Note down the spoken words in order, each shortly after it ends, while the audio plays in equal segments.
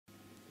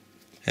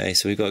Okay,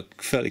 so we've got a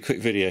fairly quick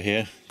video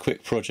here,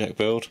 quick project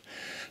build.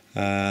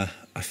 I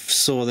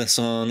saw this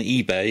on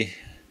eBay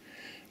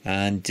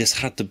and just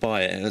had to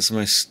buy it. It was the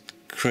most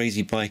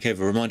crazy bike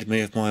ever. It reminded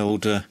me of my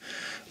old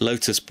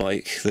Lotus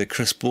bike, the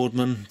Chris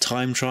Boardman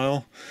time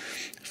trial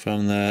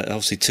from the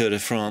obviously Tour de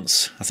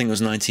France. I think it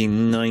was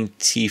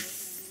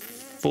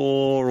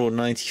 1994 or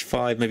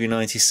 95, maybe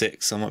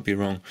 96, I might be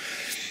wrong.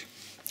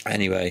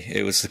 Anyway,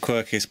 it was the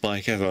quirkiest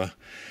bike ever.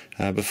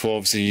 Before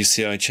obviously you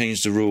see I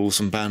changed the rules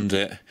and banned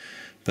it,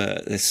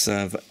 but this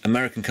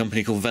American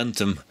company called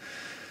Ventum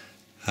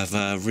have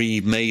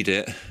remade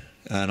it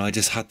and I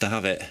just had to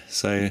have it,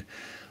 so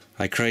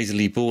I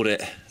crazily bought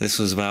it. This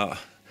was about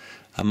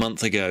a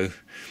month ago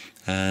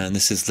and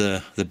this is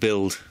the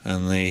build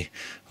and the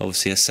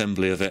obviously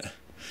assembly of it.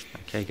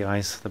 Okay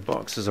guys, the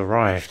box has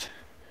arrived.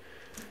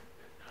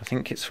 I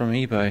think it's from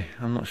eBay,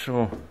 I'm not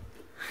sure.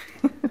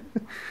 It's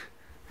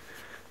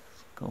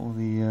got all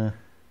the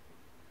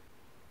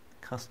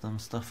custom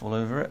stuff all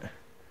over it,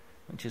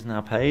 which is now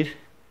paid.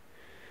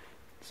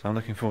 So I'm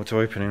looking forward to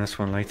opening this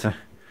one later.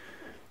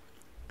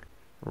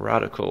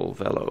 Radical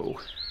Velo.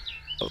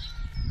 Oh.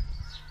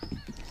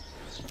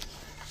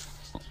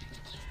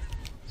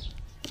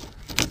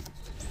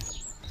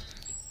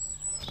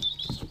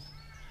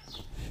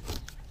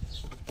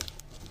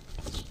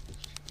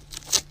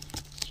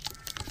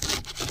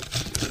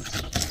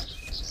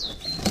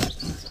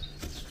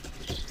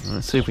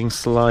 Let's see if we can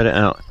slide it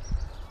out.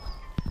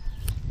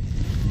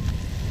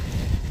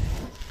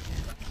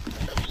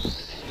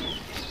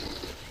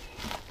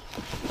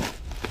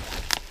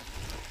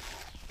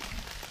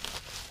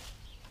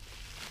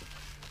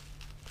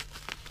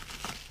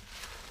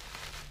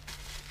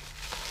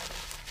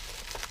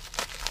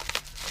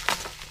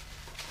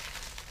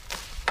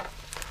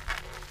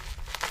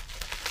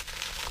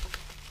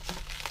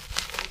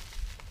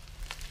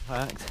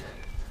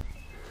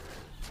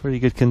 Pretty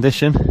good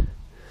condition.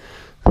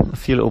 A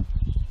few little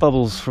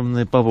bubbles from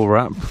the bubble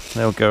wrap,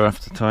 they'll go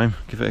after time.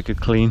 Give it a good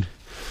clean.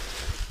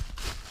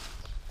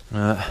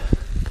 Yeah,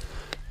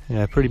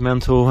 pretty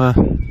mental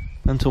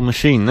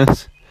machine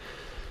this.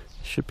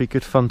 Should be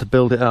good fun to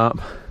build it up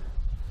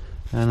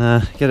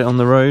and get it on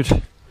the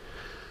road.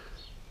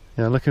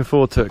 Yeah, looking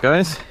forward to it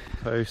guys.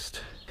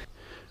 Post,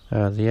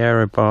 the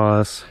aero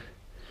bars,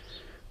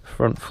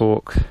 front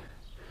fork,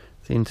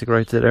 the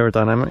integrated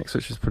aerodynamics,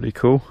 which is pretty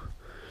cool.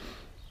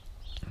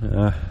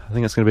 I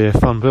think it's going to be a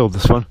fun build,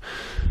 this one.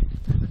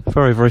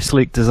 Very, very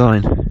sleek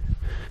design. You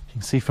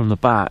can see from the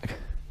back,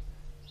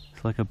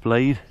 it's like a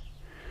blade.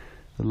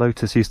 The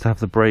Lotus used to have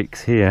the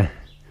brakes here,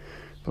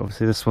 but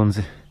obviously this one's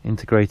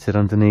integrated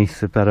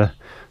underneath with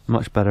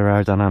much better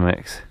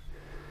aerodynamics.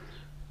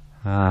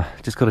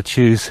 Just got to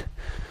choose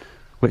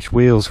which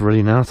wheels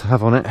really now to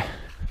have on it.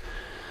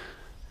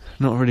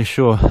 Not really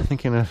sure.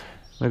 Thinking of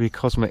maybe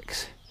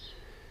Cosmics.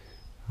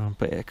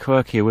 But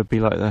quirkier would be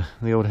like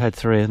the old Head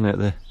 3, isn't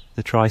it?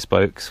 The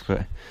tri-spokes,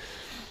 but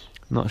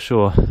not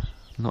sure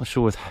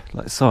with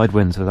like side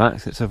winds with that,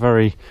 'cause it's a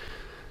very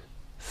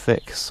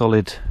thick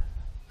solid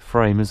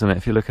frame, isn't it?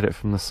 If you look at it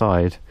from the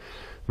side,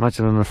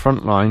 imagine on the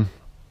front line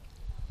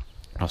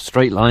or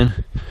straight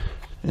line,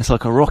 it's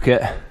like a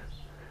rocket,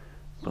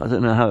 but I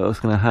don't know how it's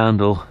going to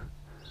handle.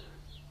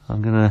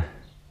 I'm gonna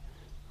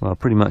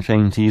pretty much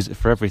aim to use it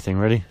for everything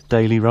really.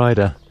 Daily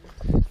rider.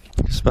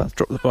 Just about to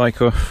drop the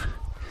bike off.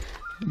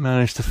 It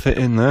managed to fit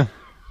in there.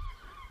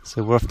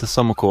 So we're off to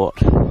Summer Court.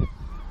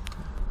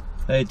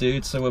 Hey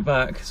dude, so we're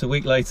back. It's a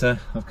week later.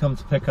 I've come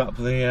to pick up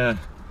the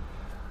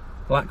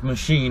black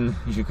machine,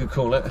 as you could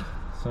call it.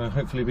 So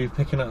hopefully be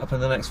picking it up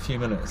in the next few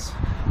minutes.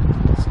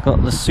 It's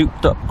got the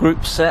souped up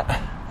group set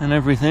and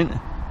everything,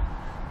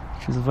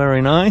 which is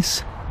very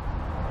nice.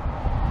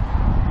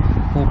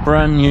 All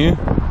brand new.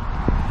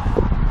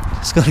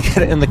 Just got to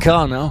get it in the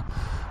car now.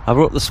 I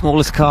brought the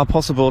smallest car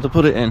possible to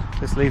put it in.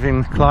 Just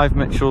leaving Clive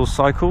Mitchell's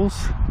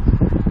cycles.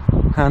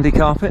 Handy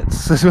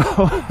carpets as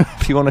well,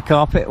 if you want a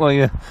carpet while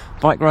you're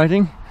bike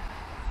riding.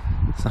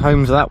 So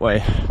home's that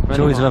way.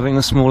 Joys of having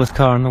the smallest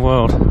car in the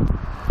world.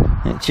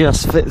 It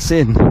just fits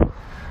in.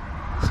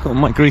 It's got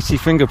my greasy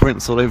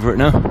fingerprints all over it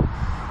now.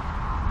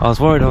 I was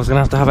worried I was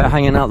going to have it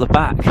hanging out the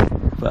back,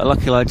 but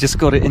luckily I just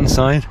got it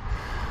inside.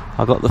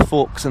 I got the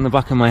forks in the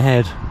back of my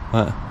head,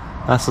 but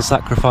that's the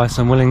sacrifice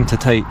I'm willing to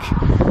take.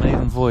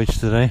 Maiden voyage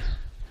today.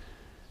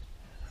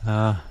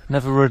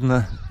 Never ridden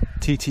a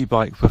TT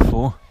bike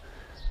before.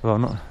 Well,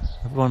 not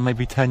one,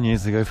 maybe 10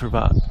 years ago for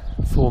about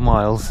 4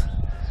 miles.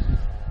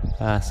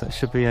 So it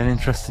should be an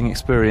interesting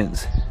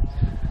experience.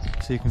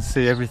 So you can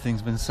see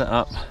everything's been set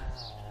up.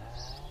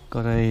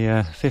 Got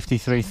a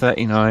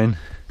 5339,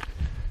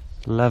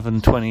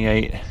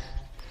 1128.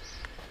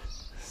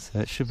 So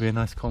it should be a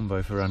nice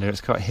combo for around here.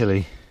 It's quite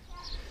hilly.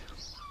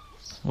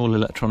 All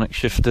electronic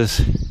shifters.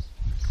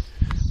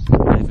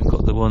 I even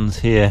got the ones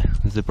here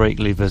with the brake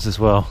levers as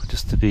well,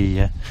 just to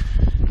be. I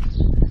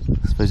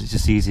suppose it's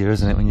just easier,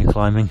 isn't it, when you're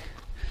climbing?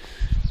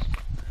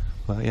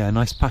 But yeah,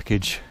 nice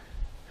package.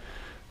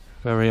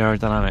 Very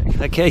aerodynamic.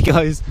 Okay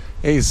guys,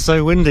 it is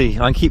so windy.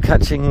 I keep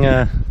catching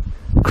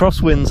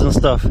crosswinds and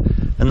stuff.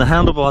 and the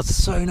handlebars are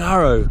so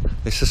narrow.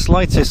 It's the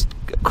slightest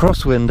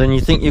crosswind and you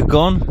think you're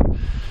gone.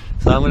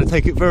 So I'm going to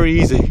take it very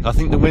easy. I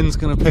think the wind's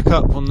going to pick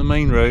up on the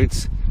main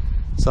roads,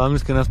 so I'm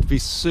just going to have to be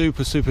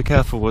super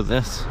careful with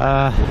this.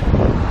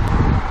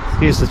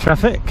 Excuse the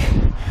traffic.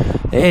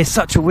 It is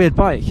such a weird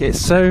bike. It's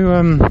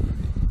so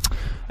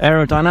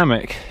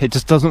aerodynamic. It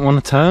just doesn't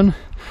want to turn.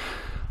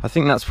 I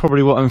think that's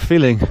probably what I'm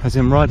feeling as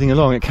I'm riding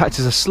along. It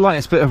catches the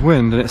slightest bit of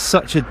wind and it's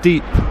such a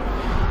deep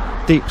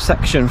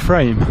section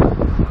frame.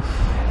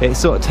 It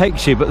sort of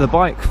takes you, but the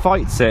bike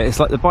fights it. It's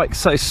like the bike's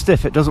so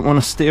stiff it doesn't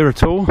want to steer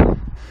at all.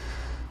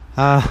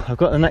 I've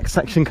got the next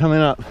section coming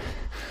up,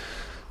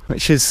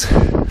 which is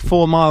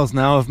 4 miles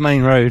now of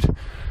main road.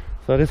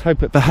 So I just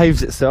hope it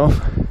behaves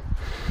itself.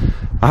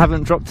 I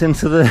haven't dropped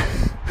into the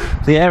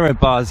aero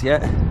bars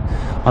yet.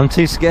 I'm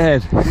too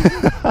scared.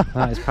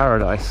 That is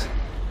paradise.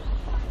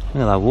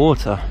 Look at that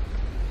water.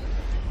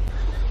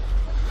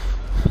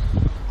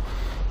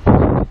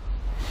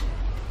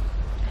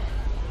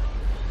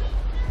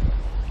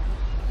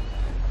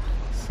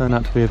 It's turned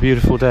out to be a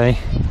beautiful day.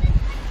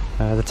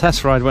 The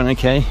test ride went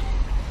okay.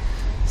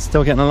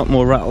 Still getting a lot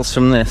more rattles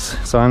from this,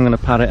 so I'm going to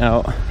pad it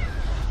out.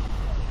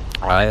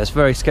 It's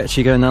very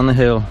sketchy going down the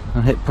hill.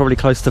 I hit probably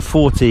close to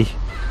 40.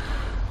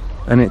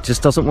 And it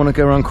just doesn't want to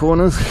go around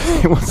corners.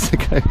 It wants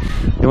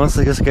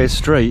to just go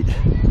straight,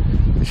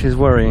 which is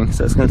worrying.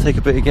 So it's going to take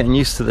a bit of getting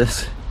used to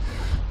this.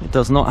 It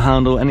does not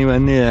handle anywhere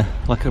near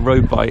like a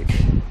road bike.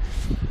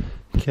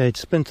 Okay,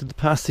 just been to the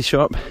pasty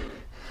shop.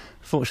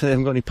 Fortunately, I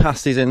haven't got any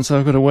pasties in, so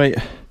I've got to wait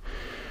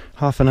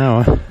half an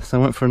hour. So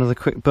I went for another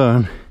quick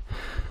burn.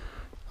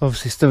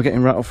 Obviously, still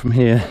getting rattled from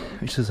here,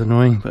 which is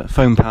annoying, but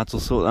foam pads will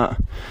sort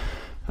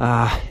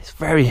that. It's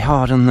very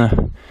hard on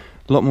a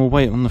lot more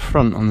weight on the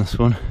front on this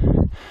one.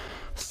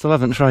 Still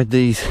haven't tried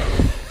these.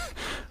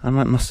 I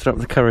might muster up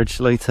the courage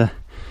later.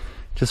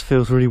 Just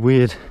feels really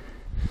weird.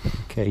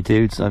 Okay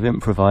dudes, I've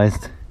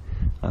improvised.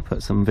 I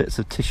put some bits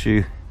of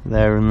tissue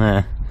there and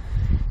there.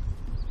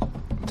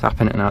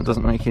 Tapping it now, it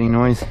doesn't make any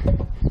noise.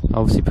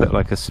 Obviously put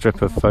like a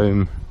strip of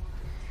foam,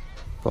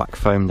 black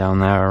foam down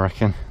there, I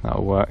reckon.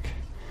 That'll work.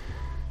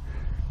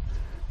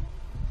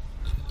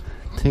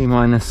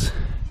 T-minus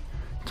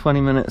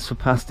 20 minutes for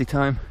pasty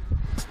time.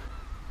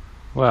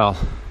 Well,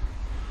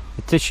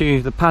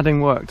 the padding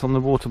worked on the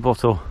water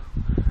bottle.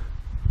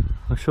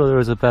 I'm sure there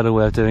is a better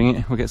way of doing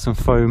it. We'll get some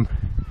foam.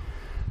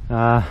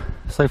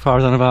 So far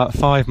I've done about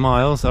 5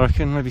 miles, I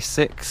reckon, maybe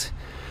 6.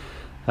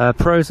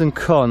 Pros and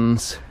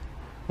cons.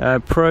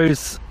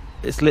 Pros,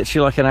 it's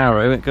literally like an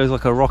arrow. It goes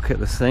like a rocket,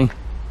 this thing.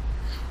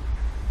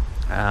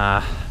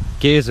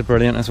 Gears are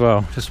brilliant as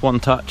well. Just one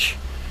touch.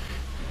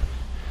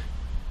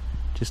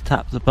 Just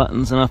tap the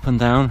buttons and up and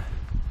down.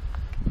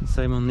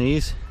 Same on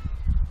these.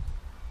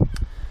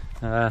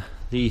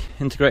 The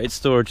integrated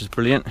storage is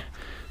brilliant.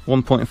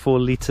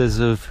 1.4 litres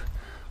of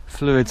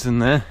fluids in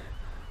there,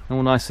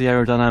 all nicely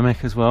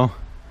aerodynamic as well.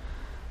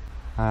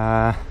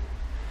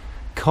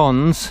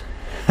 Cons,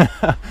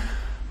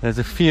 there's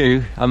a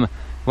few.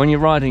 When you're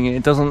riding it,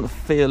 it doesn't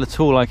feel at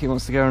all like it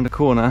wants to go around a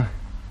corner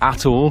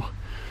at all.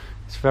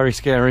 It's very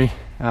scary.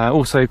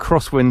 Also,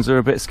 crosswinds are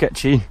a bit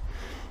sketchy.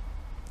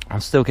 I'm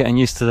still getting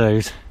used to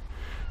those.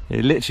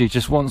 It literally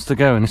just wants to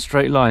go in a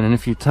straight line, and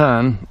if you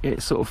turn,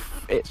 it's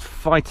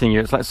fighting you.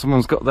 It's like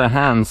someone's got their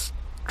hands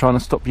trying to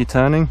stop you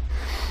turning.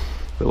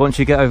 But once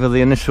you get over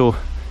the initial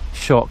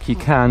shock, you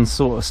can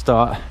sort of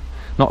start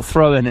not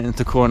throwing it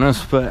into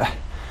corners, but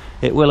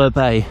it will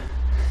obey.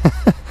 We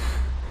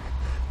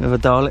have a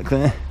Dalek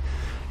there.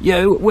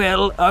 You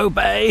will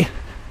obey.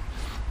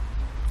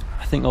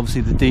 I think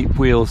obviously the deep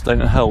wheels don't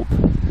help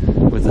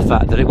with the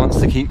fact that it wants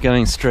to keep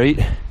going straight.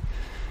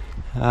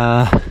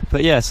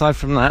 But yeah, aside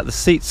from that, the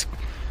seat's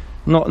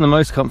not the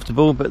most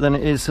comfortable, but then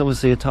it is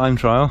obviously a time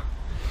trial.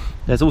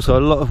 There's also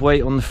a lot of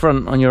weight on the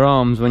front, on your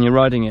arms when you're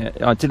riding it.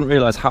 I didn't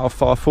realise how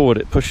far forward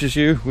it pushes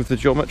you with the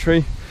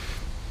geometry.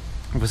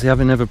 Obviously,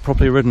 having never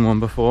properly ridden one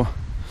before.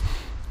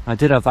 I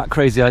did have that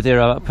crazy idea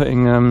about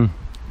putting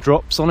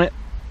drops on it.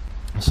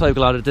 I'm so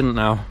glad I didn't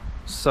now.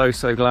 So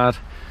glad.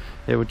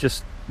 It would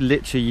just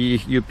literally,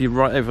 you'd be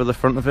right over the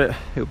front of it.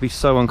 It would be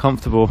so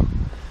uncomfortable.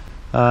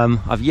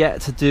 I've yet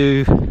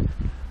to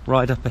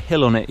ride up a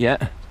hill on it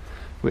yet,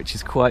 which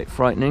is quite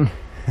frightening.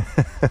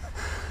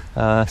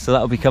 So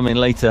that'll be coming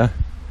later,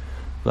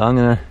 but I'm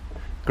gonna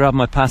grab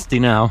my pasty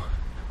now,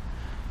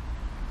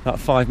 about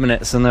 5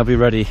 minutes, and they'll be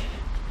ready.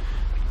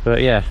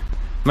 But yeah,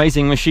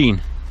 amazing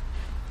machine.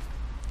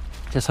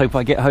 Just hope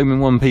I get home in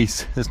one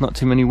piece. There's not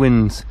too many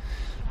winds